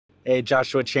Hey,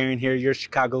 Joshua Cherian here, your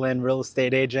Chicagoland real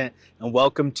estate agent, and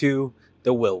welcome to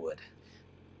the Willwood.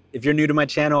 If you're new to my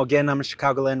channel, again, I'm a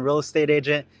Chicagoland real estate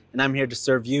agent, and I'm here to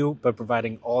serve you by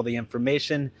providing all the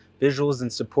information, visuals,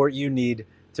 and support you need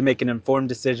to make an informed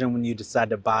decision when you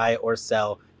decide to buy or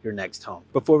sell your next home.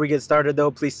 Before we get started though,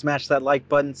 please smash that like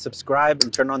button, subscribe,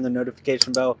 and turn on the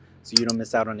notification bell so you don't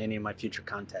miss out on any of my future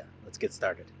content. Let's get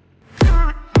started.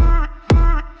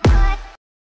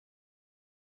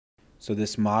 So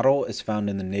this model is found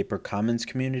in the Napier Commons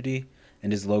community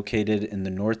and is located in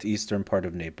the northeastern part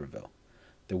of Naperville.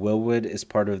 The Willwood is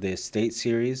part of the Estate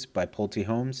Series by Pulte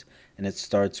Homes, and it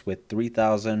starts with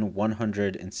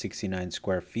 3,169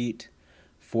 square feet,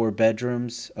 4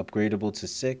 bedrooms upgradable to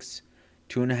 6,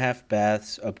 2.5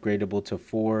 baths upgradable to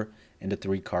 4, and a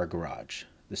 3-car garage.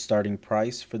 The starting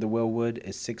price for the Willwood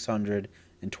is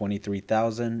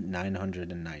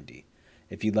 $623,990.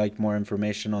 If you'd like more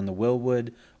information on the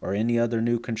Willwood or any other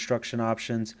new construction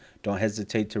options, don't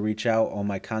hesitate to reach out. All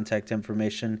my contact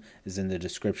information is in the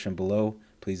description below.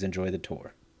 Please enjoy the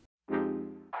tour.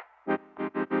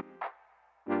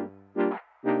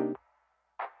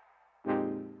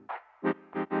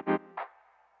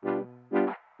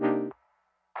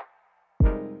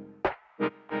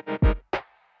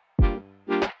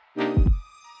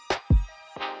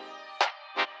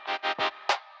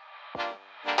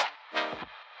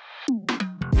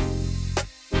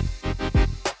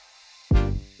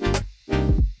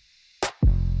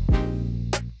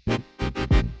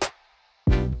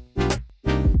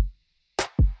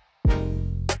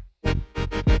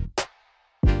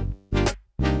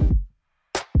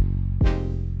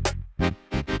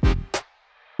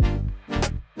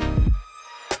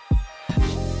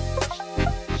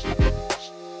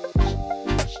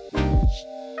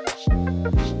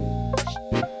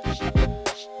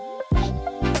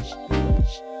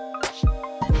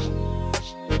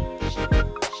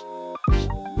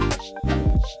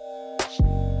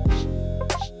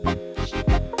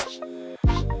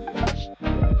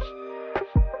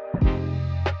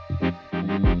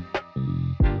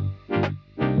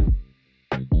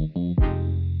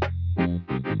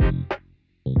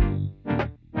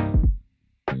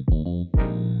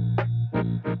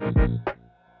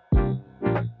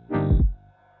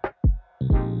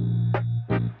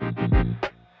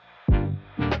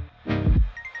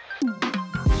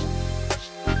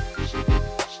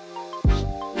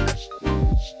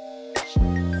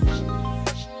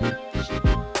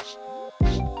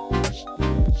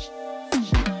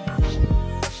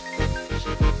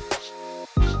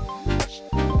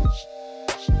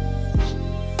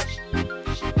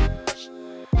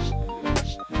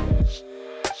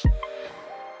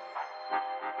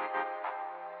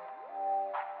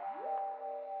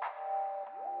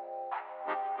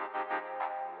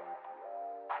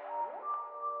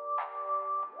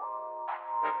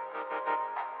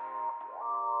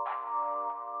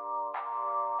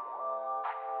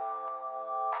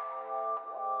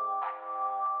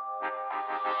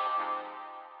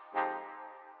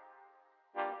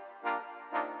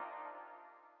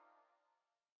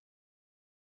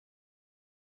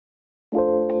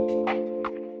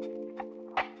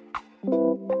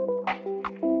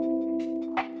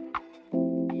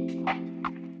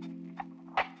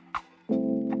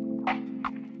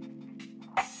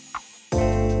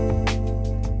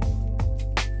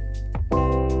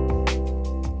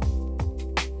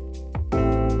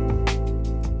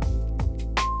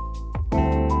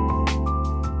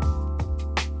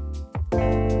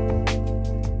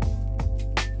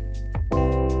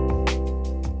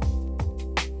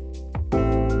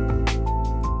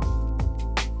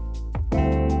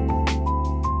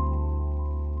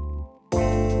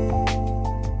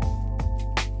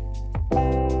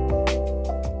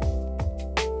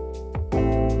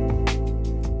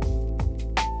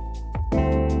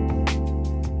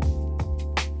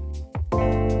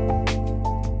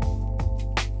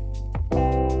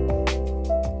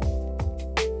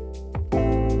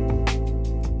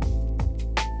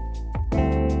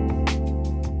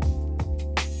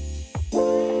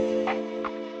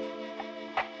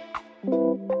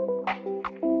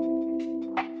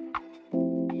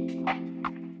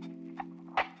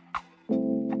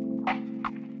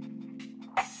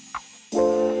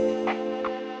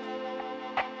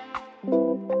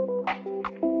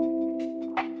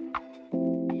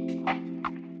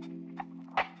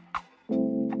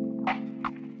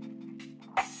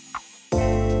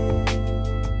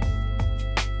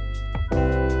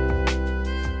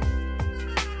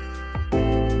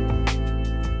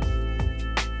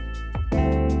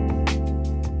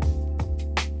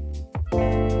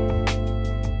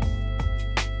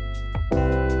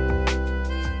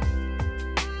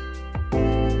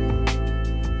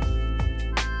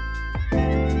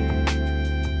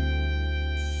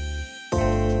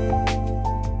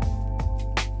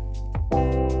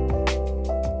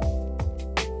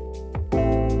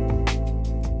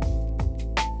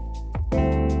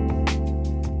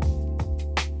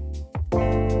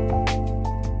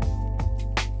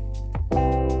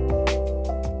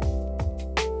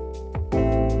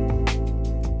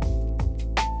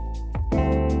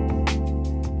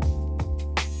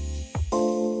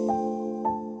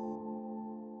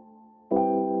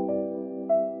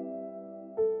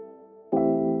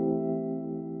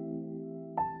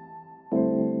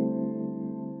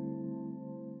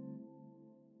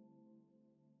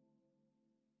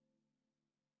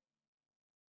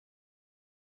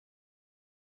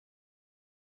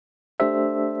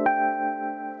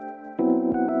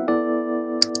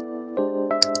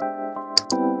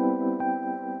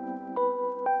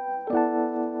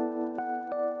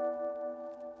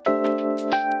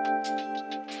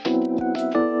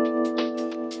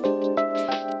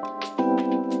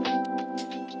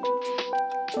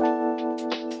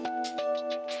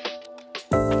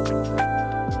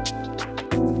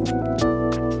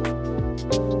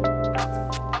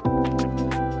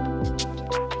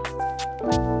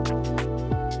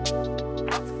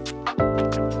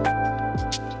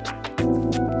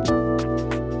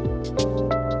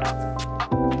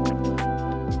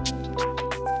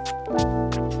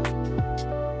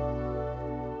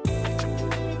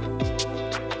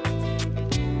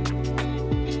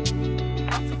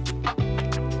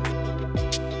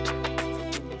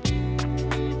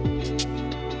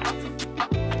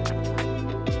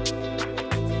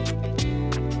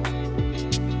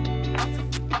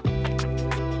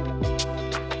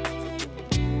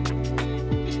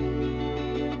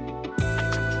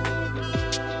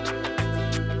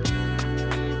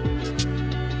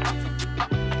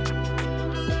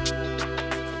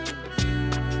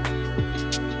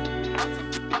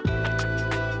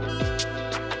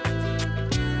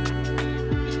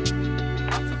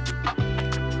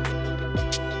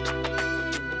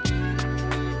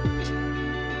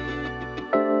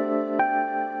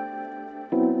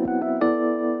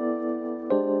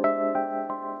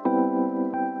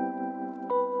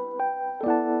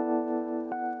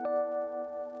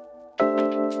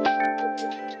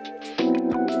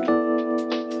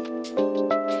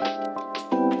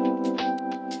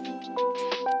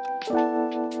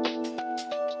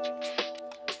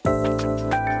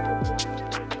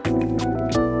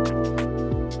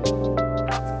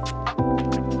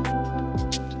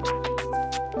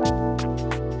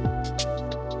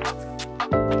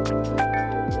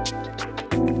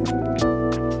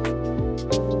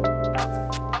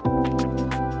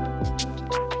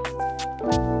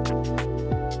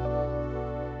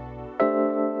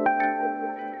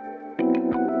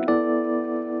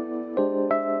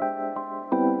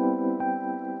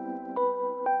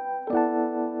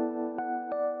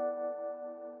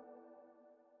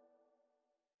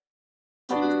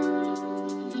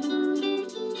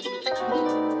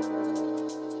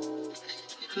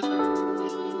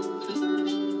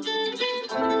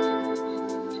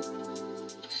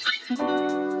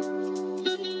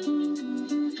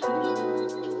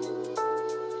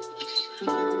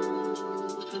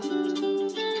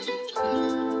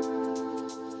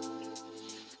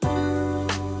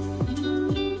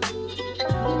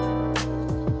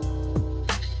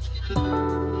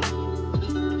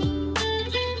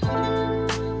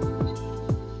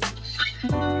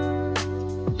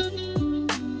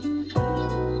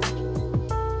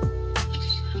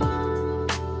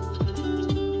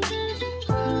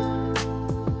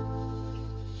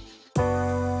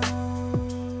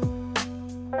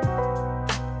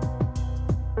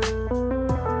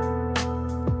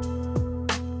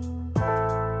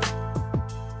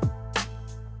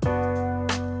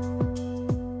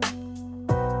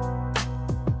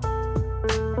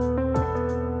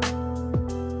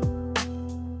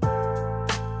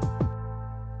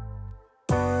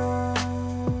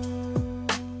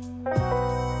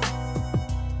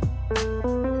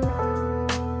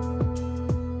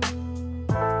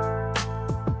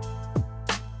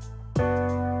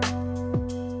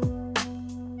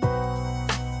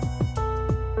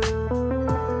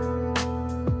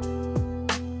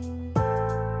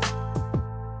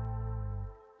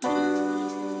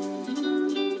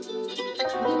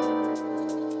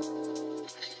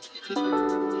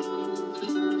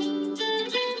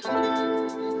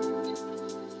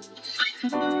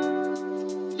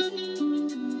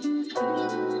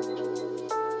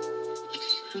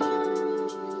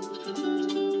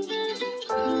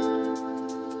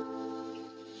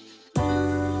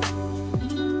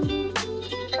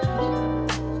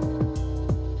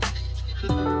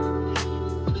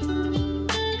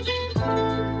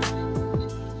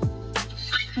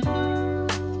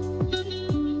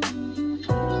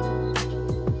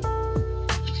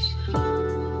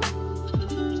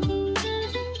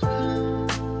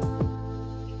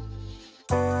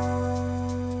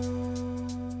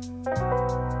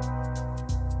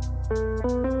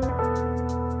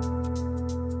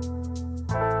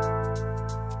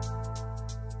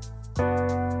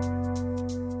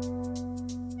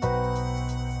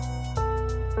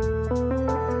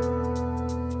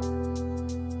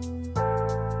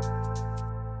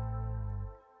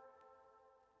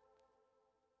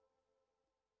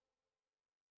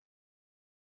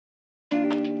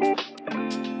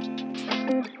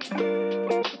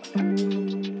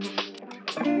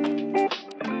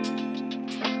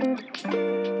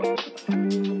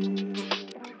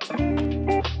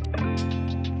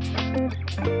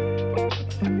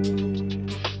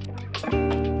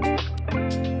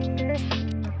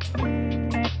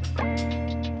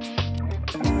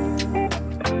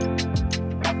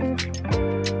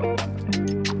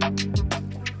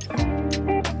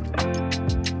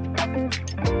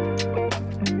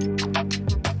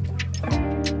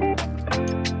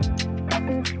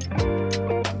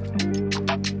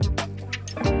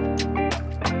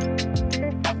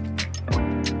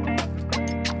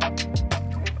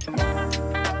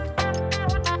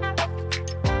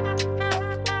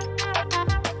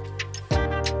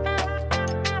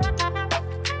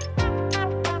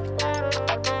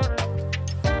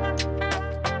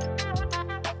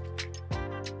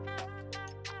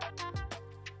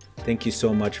 Thank you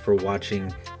so much for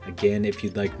watching. Again, if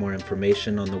you'd like more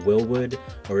information on the Willwood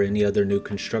or any other new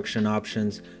construction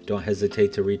options, don't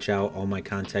hesitate to reach out. All my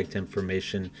contact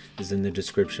information is in the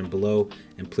description below.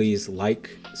 And please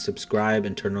like, subscribe,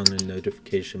 and turn on the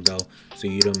notification bell so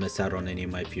you don't miss out on any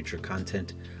of my future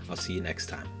content. I'll see you next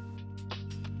time.